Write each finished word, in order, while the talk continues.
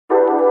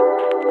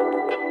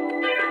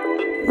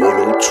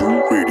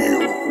102 Radio.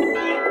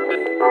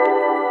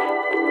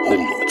 Hold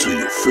on to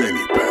your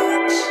fanny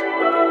packs,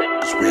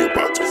 cause we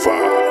about to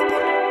vibe.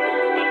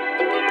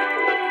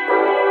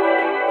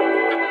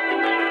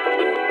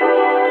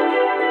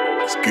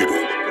 Let's get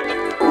it.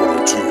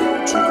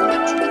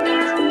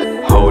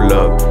 102. Hold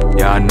up,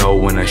 yeah, I know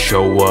when I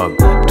show up.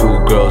 Two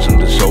girls on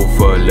the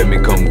sofa, let me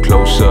come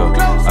closer.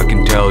 I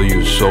can tell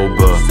you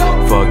sober.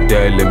 Fuck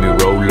that, let me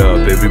roll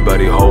up.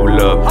 Everybody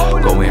hold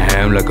up, going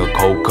ham like a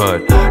cold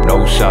cut.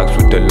 No socks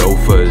with the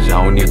loafers,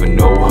 I don't even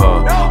know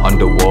her. On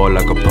the wall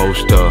like a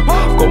poster,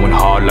 going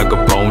hard like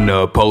a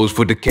boner. Pose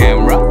for the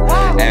camera,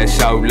 ass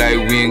out like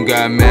we ain't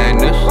got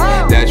manners.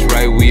 That's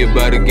right, we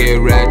about to get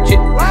ratchet.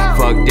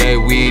 Fuck that,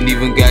 we ain't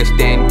even got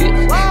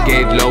standards.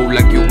 Get low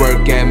like you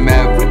work at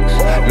Mavericks.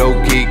 Low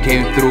key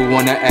came through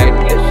on the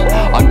Atlas.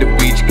 On the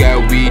beach,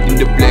 got weed in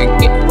the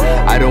blanket.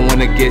 I don't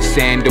wanna get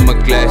sand on my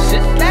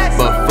glasses,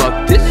 but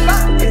fuck this.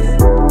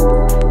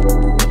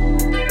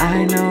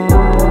 I know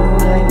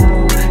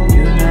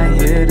you're not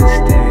here to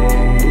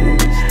stay.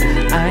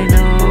 I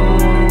know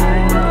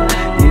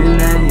you're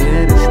not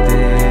here to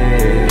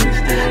stay.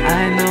 I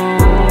know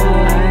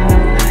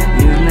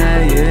you're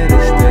not here to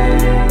stay.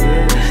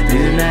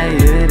 You're not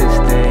here to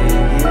stay.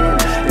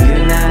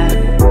 You're not.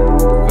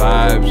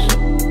 Vibes.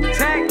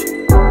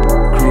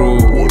 Crew.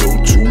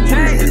 102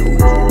 Radio.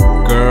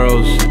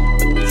 Girls.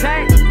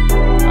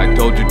 I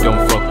told you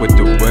don't fuck with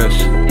the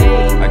West.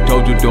 I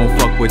told you don't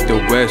fuck with the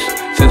West.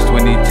 Since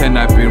 2010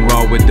 I've been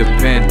raw with the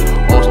pen.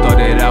 All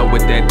started out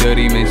with that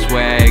dirty man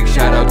swag.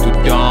 Shout out to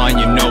Dawn,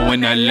 you know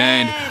when I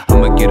land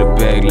I'ma get a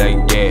bag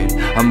like that.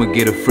 I'ma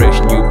get a fresh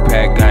new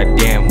pack,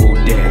 goddamn who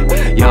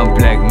that? Young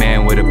black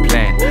man with a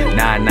plan.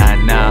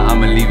 Nah,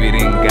 I'ma leave it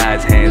in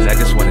God's hands. I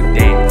just wanna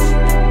dance.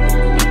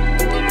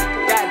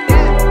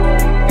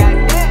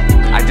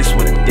 I just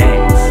wanna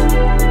dance.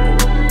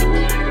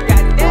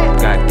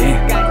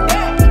 Goddamn.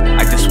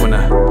 I just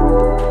wanna.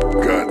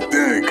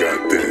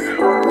 Goddamn.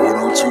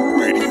 102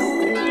 Radio.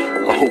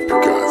 I hope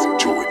you guys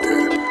enjoyed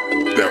that.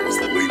 That was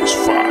the latest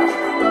fire.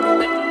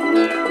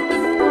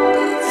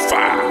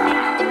 Fire.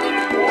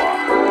 Boy.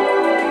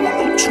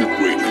 102